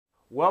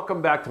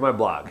Welcome back to my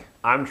blog.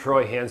 I'm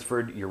Troy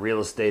Hansford, your real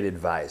estate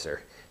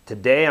advisor.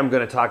 Today I'm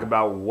going to talk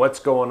about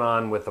what's going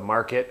on with the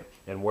market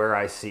and where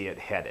I see it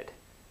headed.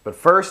 But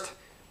first,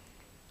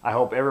 I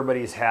hope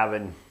everybody's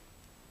having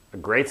a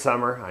great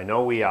summer. I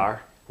know we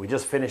are. We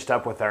just finished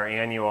up with our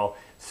annual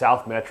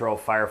South Metro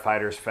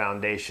Firefighters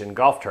Foundation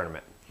golf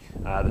tournament.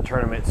 The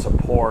tournament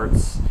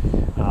supports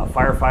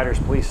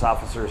firefighters, police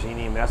officers, and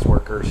EMS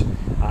workers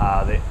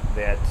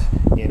that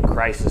in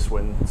crisis,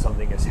 when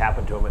something has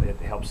happened to them, and it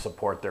helps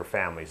support their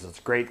families. It's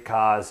a great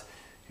cause,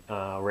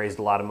 raised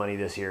a lot of money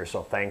this year,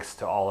 so thanks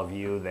to all of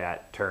you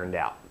that turned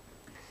out.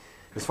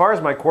 As far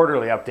as my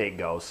quarterly update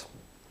goes,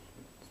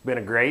 it's been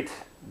a great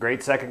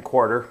second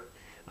quarter.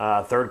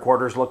 Third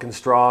quarter's looking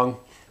strong.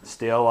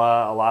 Still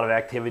a lot of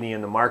activity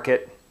in the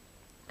market.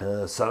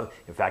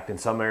 In fact, in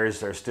some areas,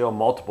 there's still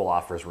multiple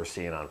offers we're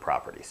seeing on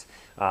properties.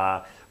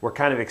 We're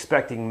kind of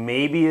expecting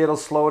maybe it'll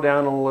slow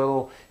down a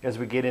little as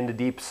we get into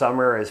deep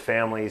summer, as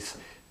families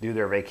do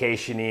their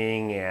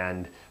vacationing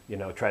and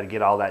try to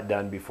get all that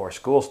done before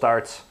school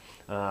starts,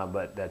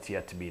 but that's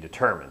yet to be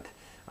determined.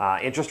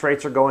 Interest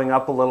rates are going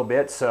up a little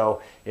bit,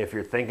 so if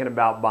you're thinking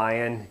about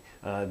buying,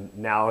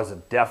 now is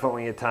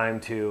definitely a time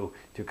to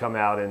come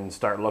out and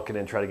start looking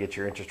and try to get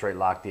your interest rate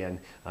locked in,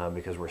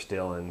 because we're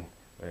still in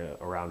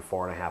around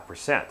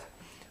 4.5%.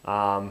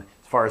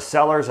 As far as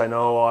sellers, I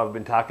know I've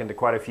been talking to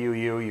quite a few of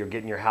you. You're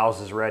getting your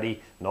houses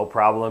ready, no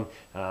problem.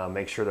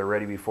 Make sure they're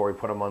ready before we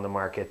put them on the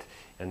market,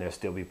 and there'll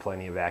still be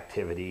plenty of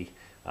activity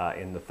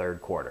in the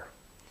third quarter.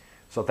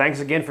 So thanks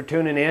again for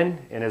tuning in,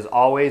 and as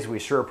always, we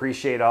sure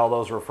appreciate all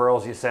those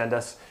referrals you send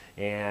us,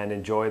 and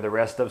enjoy the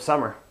rest of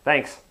summer.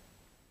 Thanks.